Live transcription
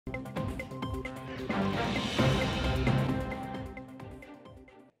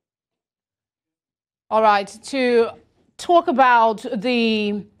All right, to talk about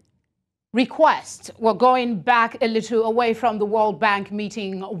the request, we're going back a little away from the World Bank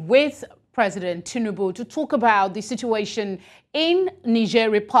meeting with President Tinubu to talk about the situation in Niger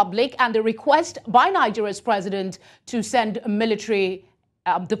Republic and the request by Nigeria's president to send military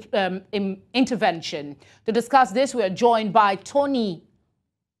intervention. To discuss this, we are joined by Tony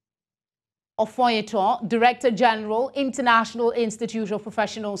Ofoyeto, Director General, International Institute of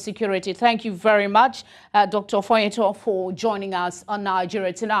Professional Security. Thank you very much, Dr. Ofoyeto, for joining us on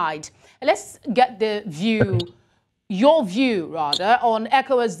Nigeria Tonight. Let's get the view, your view rather, on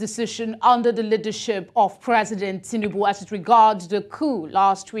ECOWAS' decision under the leadership of President Tinubu as it regards the coup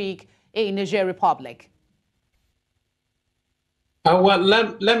last week in Niger Republic. Well,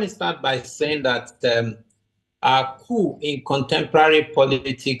 let me start by saying that a coup in contemporary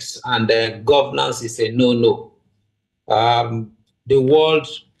politics and governance is a no-no. The world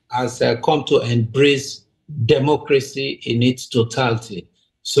has come to embrace democracy in its totality.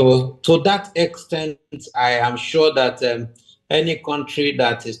 So to that extent, I am sure that any country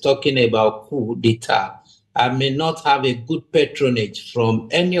that is talking about coup d'etat may not have a good patronage from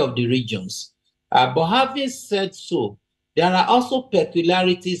any of the regions. But having said so, there are also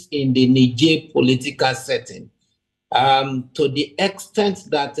peculiarities in the Niger political setting to the extent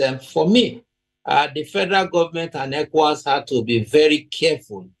that, for me, the federal government and ECOWAS had to be very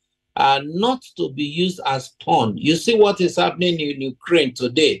careful not to be used as pawn. You see what is happening in Ukraine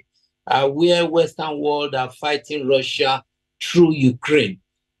today, where Western world are fighting Russia through Ukraine.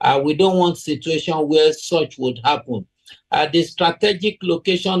 We don't want a situation where such would happen. The strategic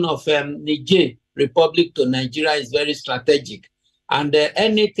location of Niger Republic to Nigeria is very strategic. And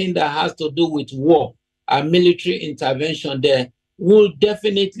anything that has to do with war and military intervention there will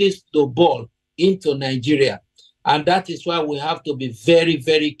definitely snowball into Nigeria. And that is why we have to be very,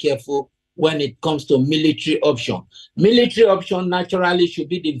 very careful when it comes to military option. Military option naturally should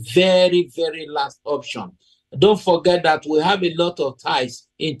be the very, very last option. Don't forget that we have a lot of ties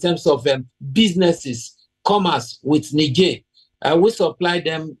in terms of businesses, commerce with Niger. We supply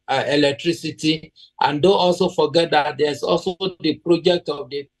them electricity, and don't also forget that there's also the project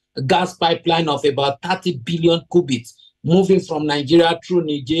of the gas pipeline of about 30 billion cubics moving from Nigeria through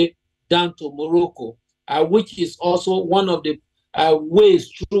Niger down to Morocco, which is also one of the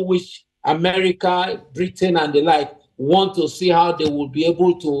ways through which America, Britain, and the like want to see how they will be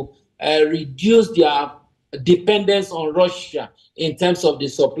able to reduce their dependence on Russia in terms of the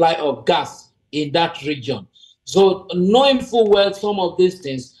supply of gas in that region. So knowing full well some of these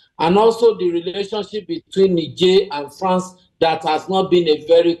things, and also the relationship between Niger and France that has not been a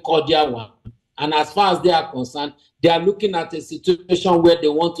very cordial one. And as far as they are concerned, they are looking at a situation where they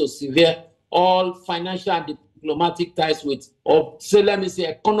want to sever all financial and diplomatic ties with, or say, let me say,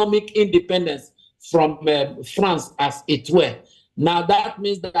 economic independence from France, as it were. Now that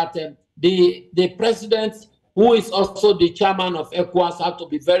means that the president, who is also the chairman of ECOWAS, has to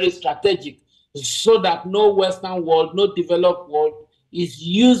be very strategic so that no Western world, no developed world is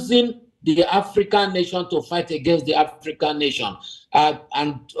using the African nation to fight against the African nation.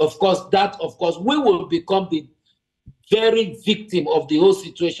 And of course, we will become the very victim of the whole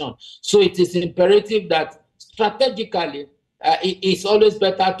situation. So it is imperative that strategically, it's always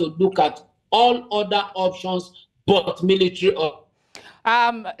better to look at all other options but military.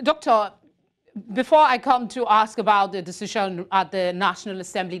 Doctor, before I come to ask about the decision at the National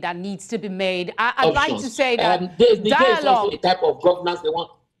Assembly that needs to be made, I'd like to say that dialogue is also a type of governance they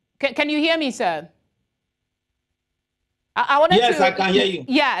want. Can you hear me, sir? Yes, I can hear you.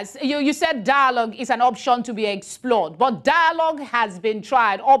 Yes, you said dialogue is an option to be explored, but dialogue has been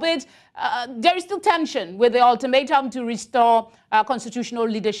tried, albeit there is still tension with the ultimatum to restore constitutional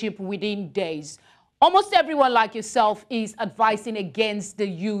leadership within days. Almost everyone like yourself is advising against the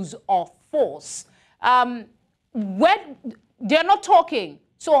use of force. When they're not talking,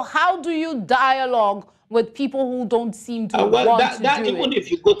 so how do you dialogue with people who don't seem to want to do even it?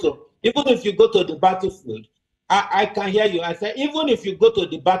 If you go to the battlefield, I can hear you. I said, even if you go to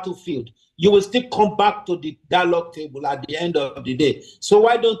the battlefield, you will still come back to the dialogue table at the end of the day. So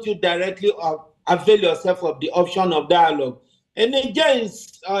why don't you directly avail yourself of the option of dialogue? And Niger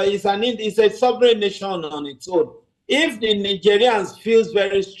is a sovereign nation on its own. If the Nigerians feel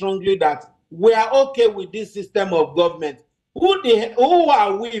very strongly that we are okay with this system of government, who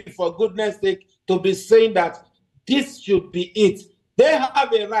are we, for goodness sake, to be saying that this should be it? They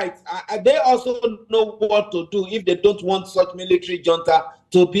have a right. They also know what to do if they don't want such military junta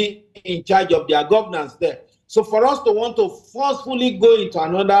to be in charge of their governance there. So for us to want to forcefully go into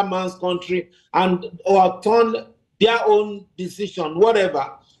another man's country and overturn their own decision, whatever,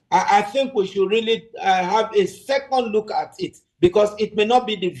 I think we should really have a second look at it, because it may not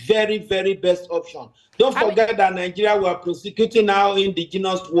be the very, very best option. Don't forget that Nigeria, we are prosecuting our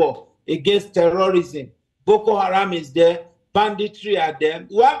indigenous war against terrorism. Boko Haram is there, banditry are there.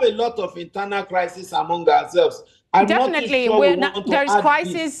 We have a lot of internal crisis among ourselves. I'm definitely, there is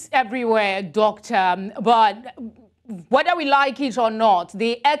crisis everywhere, Doctor. But whether we like it or not,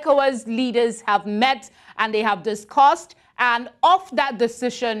 the ECOWAS leaders have met and they have discussed. And of that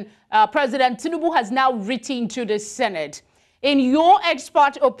decision, President Tinubu has now written to the Senate. In your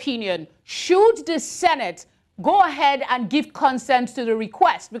expert opinion, should the Senate go ahead and give consent to the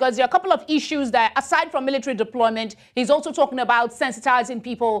request? Because there are a couple of issues that, aside from military deployment, he's also talking about sensitizing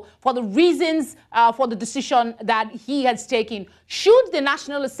people for the reasons for the decision that he has taken. Should the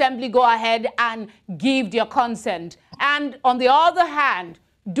National Assembly go ahead and give their consent? And on the other hand,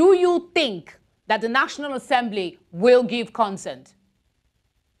 do you think that the National Assembly will give consent?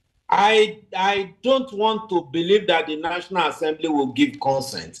 I don't want to believe that the National Assembly will give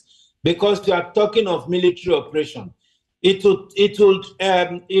consent, because you are talking of military operation. It would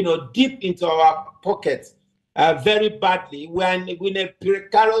dip into our pockets very badly when in a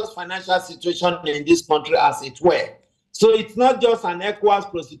precarious financial situation in this country, as it were. So it's not just an ECOWAS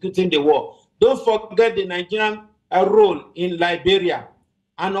prosecuting the war. Don't forget the Nigerian role in Liberia,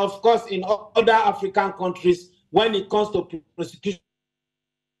 and of course in other African countries when it comes to prosecution.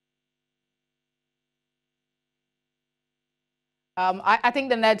 I think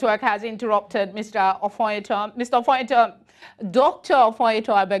the network has interrupted Mr. Ofoyeto. Mr. Ofoyeto, Dr.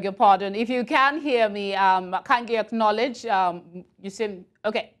 Ofoyeto, I beg your pardon. If you can hear me, kindly acknowledge. You seem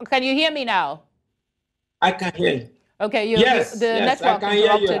okay. Can you hear me now? I can hear you. Okay, yes, the network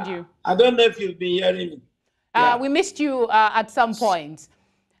interrupted you. I don't know if you've been hearing me. Yeah. We missed you at some point.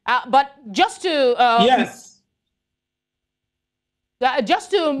 But just to yes. Just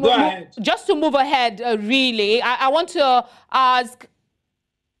to move ahead, really, I want to ask,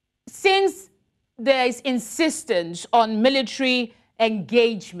 since there is insistence on military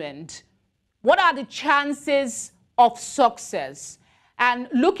engagement, what are the chances of success? And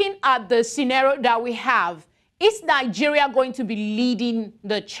looking at the scenario that we have, is Nigeria going to be leading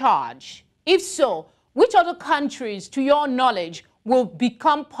the charge? If so, which other countries, to your knowledge, will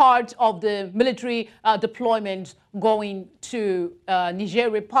become part of the military deployment going to Niger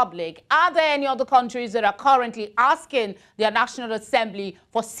Republic? Are there any other countries that are currently asking their National Assembly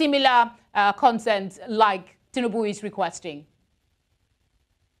for similar consent like Tinubu is requesting?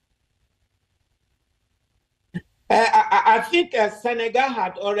 I think Senegal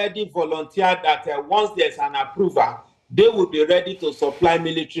had already volunteered that once there's an approval, they will be ready to supply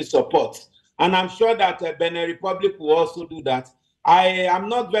military support. And I'm sure that Benin Republic will also do that. I am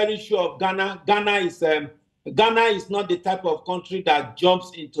not very sure of Ghana. Ghana is not the type of country that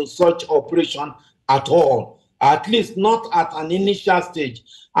jumps into such operation at all, at least not at an initial stage.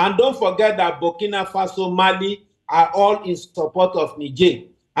 And don't forget that Burkina Faso, Mali are all in support of Niger.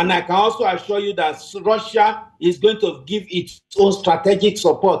 And I can also assure you that Russia is going to give its own strategic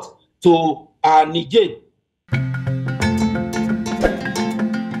support to Niger.